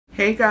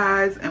Hey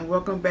guys, and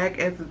welcome back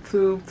as the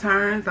tube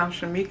turns. I'm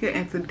Shamika,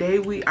 and today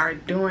we are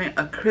doing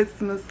a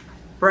Christmas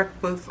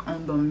breakfast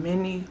on the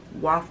mini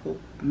waffle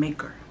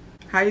maker.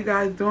 How you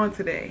guys doing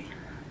today?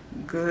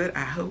 Good, I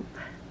hope.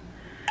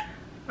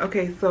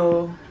 Okay,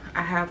 so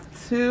I have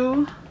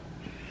two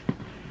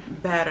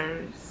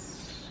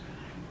batters,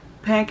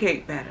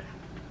 pancake batter,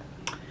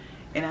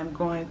 and I'm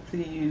going to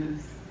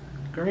use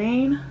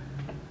green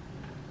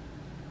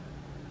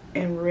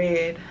and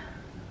red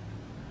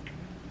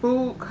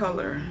food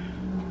color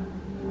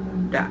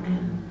dye.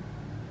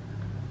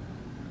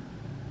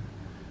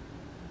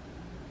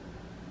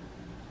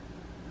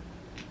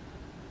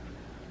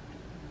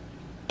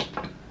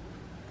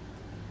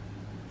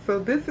 So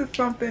this is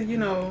something, you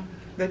know,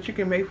 that you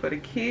can make for the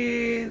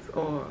kids,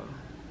 or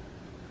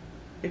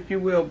if you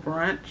will,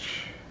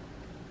 brunch.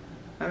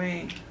 I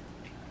mean,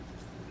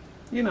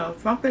 you know,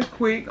 something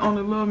quick on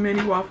a little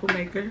mini waffle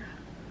maker.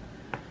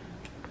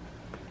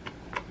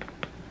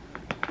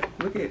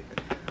 Look at,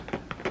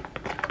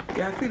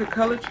 y'all see the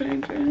color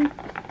changing?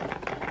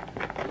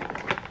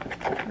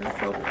 It's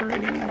so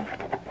pretty.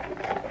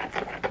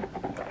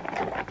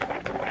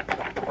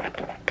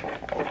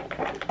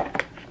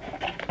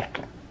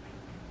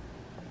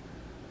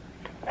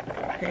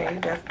 Okay,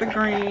 that's the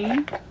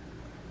green.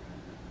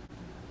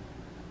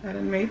 I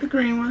done made the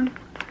green one.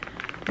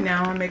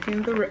 Now I'm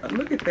making the red.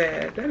 Look at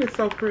that. That is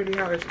so pretty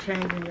how it's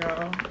changing,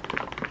 y'all.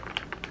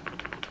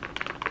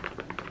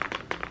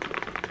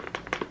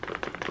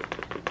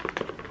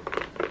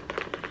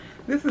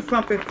 This is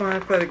something fun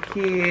for the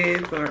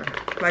kids, or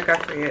like I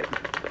said,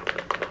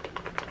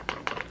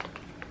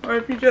 or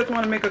if you just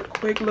want to make a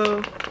quick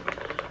little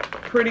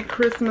pretty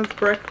Christmas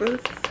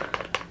breakfast.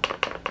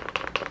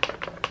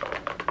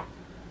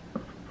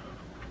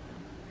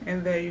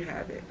 And there you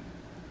have it.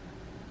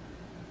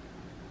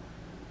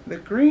 The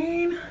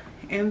green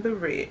and the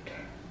red.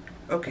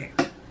 Okay.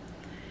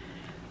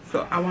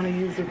 So I want to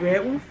use the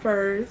red one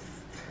first.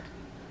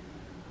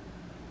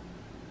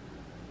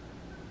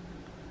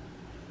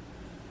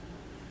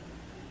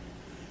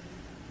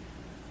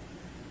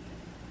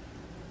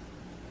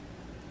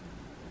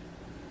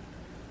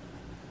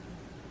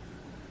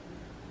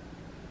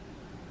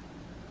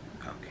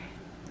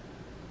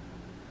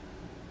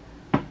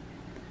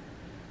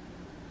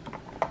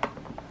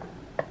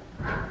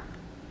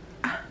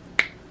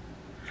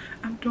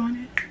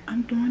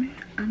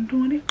 I'm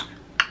doing it.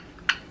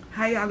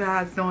 How y'all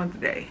guys doing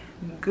today?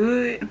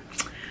 Good.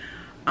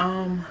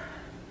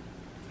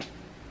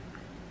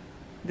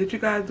 Did you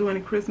guys do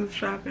any Christmas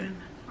shopping?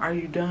 Are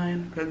you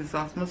done? Because it's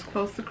almost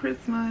close to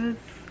Christmas.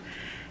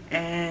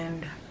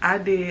 And I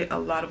did a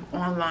lot of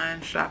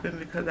online shopping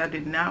because I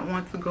did not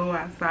want to go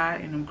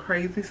outside in them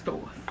crazy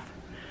stores.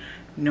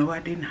 No, I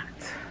did not.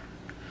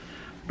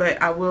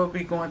 But I will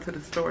be going to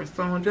the store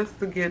soon just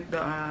to get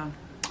the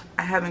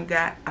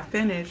I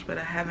finished, but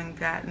I haven't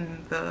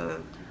gotten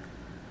the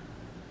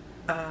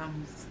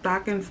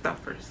stocking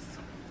stuffers.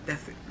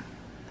 That's it.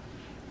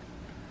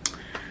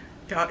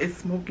 Y'all, it's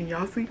smoking.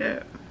 Y'all see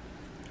that?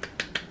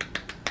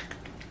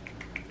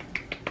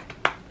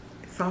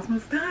 It's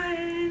almost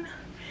done.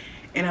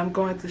 And I'm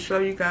going to show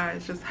you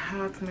guys just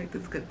how to make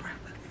this good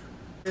breakfast.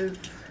 This is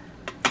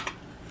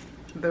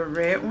the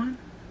red one.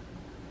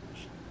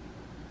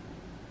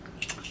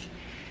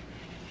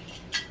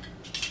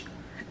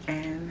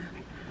 And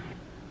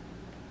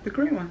the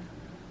green one.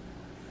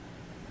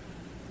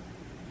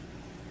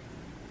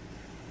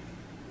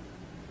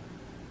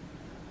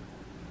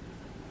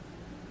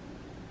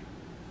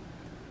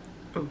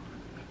 Oh,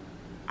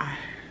 I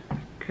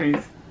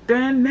can't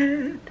stand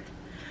it.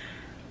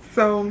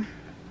 So,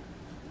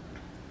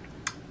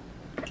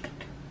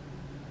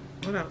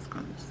 what I was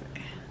gonna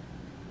say?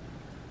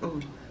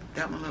 Oh,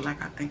 that one looked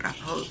like I think I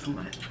pulled too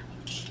much.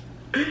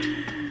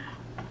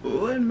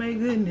 Oh my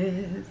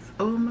goodness.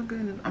 Oh my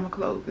goodness. I'm gonna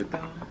close it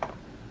though.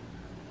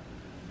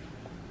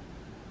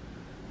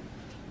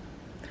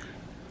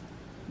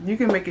 You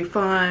can make it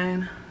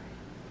fun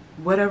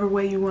whatever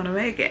way you want to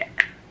make it.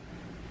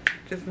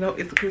 Just know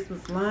it's a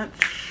Christmas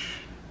lunch.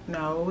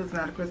 No, it's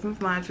not a Christmas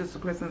lunch. It's a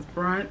Christmas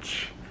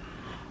brunch,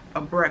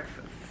 a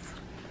breakfast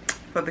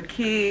for the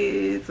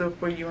kids, or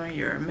for you and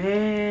your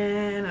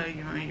man, or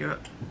you and your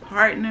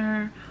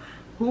partner,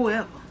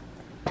 whoever.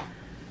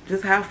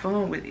 Just have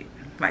fun with it.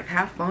 Like,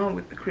 have fun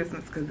with the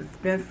Christmas, because it's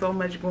been so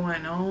much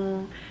going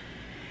on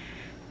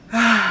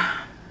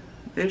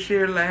this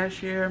year,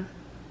 last year.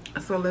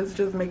 So let's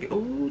just make it.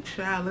 Oh,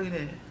 child, look at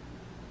that.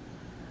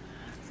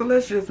 So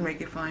let's just make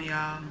it fun,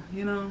 y'all.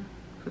 You know,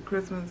 for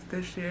Christmas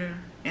this year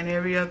and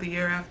every other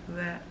year after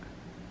that.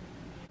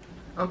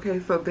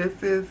 Okay, so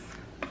this is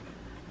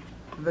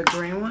the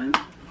green one.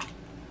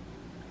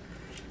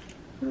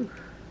 Ooh.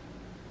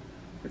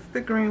 It's the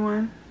green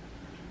one.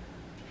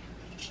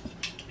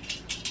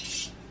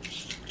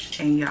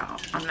 And y'all,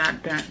 I'm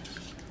not done.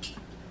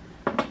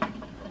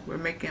 We're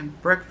making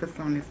breakfast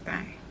on this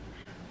thing.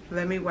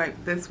 Let me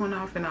wipe this one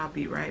off and I'll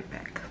be right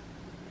back.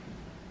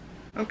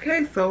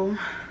 Okay, so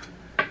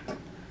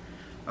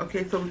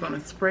we're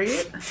gonna spray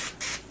it.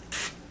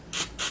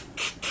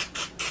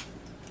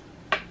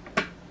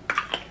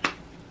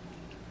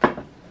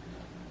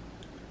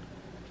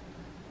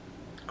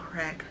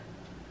 crack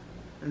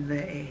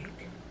the egg.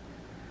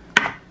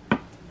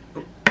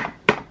 Ooh.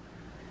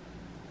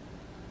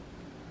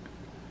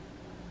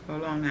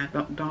 Hold on now,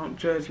 don't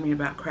judge me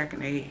about cracking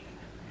the egg.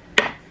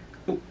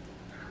 Ooh.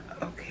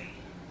 Okay.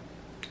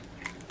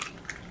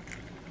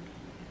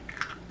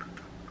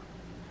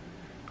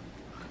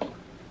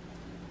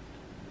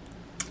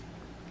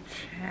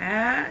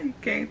 Child, you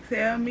can't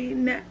tell me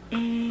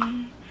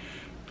nothing.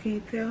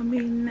 Can't tell me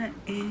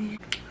nothing.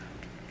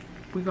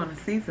 We're gonna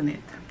season it.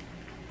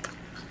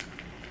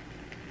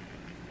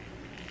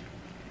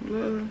 A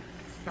little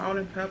salt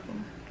and pepper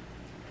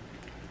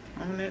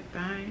on that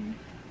thing.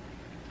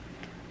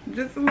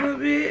 Just a little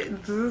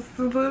bit. Just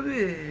a little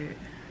bit.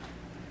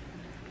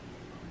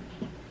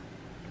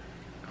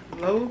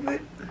 Close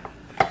it.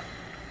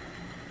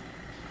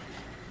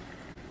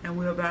 And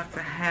we're about to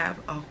have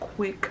a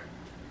quick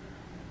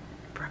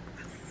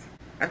breakfast.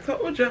 I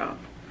told y'all.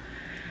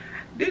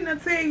 Didn't I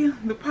tell you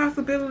the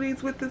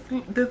possibilities with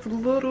this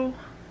little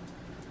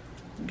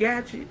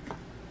gadget?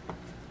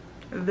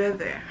 They're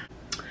there.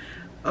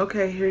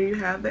 Okay, here you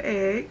have the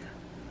egg.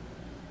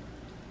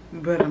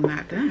 But I'm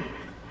not done.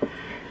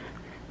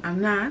 I'm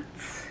not.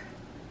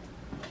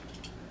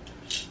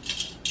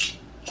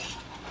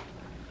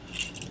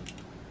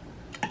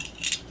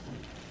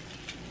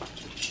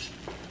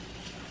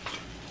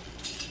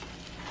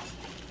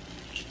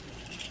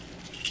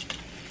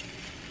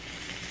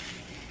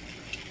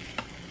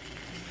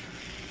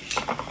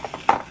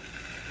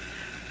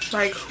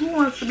 Like, who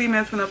wants to be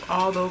messing up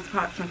all those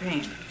pots and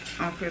pans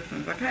on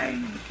Christmas,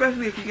 okay?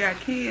 Especially if you got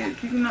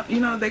kids. You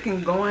know they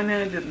can go in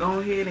there and just go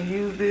ahead and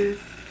use this.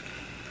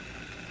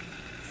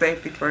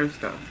 Safety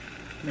first, though.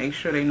 Make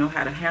sure they know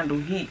how to handle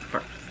heat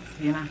first,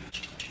 you know?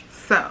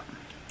 So,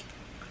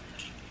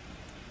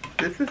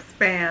 this is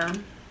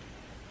Spam.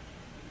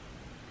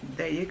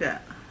 There you go.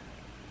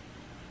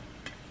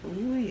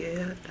 Ooh,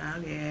 yeah,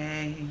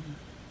 doggy.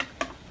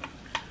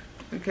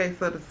 Okay,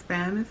 so the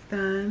Spam is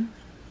done.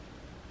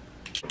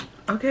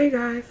 Okay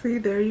guys, see,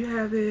 there you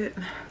have it.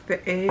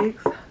 The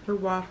eggs, the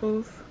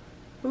waffles,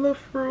 a little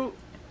fruit,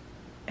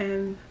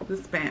 and the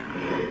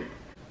Spam.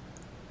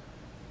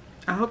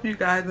 I hope you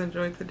guys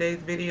enjoyed today's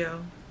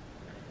video.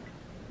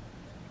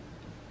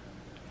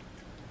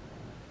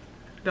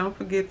 Don't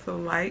forget to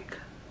like,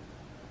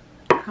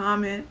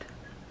 comment,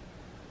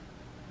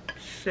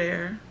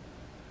 share.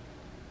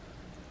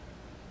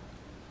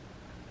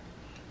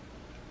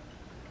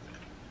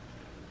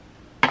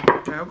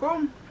 There we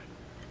go.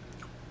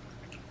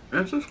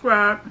 And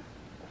subscribe.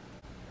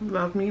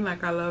 Love me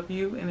like I love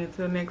you. And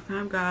until next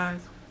time,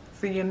 guys,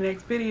 see you in the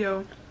next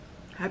video.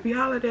 Happy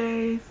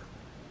holidays.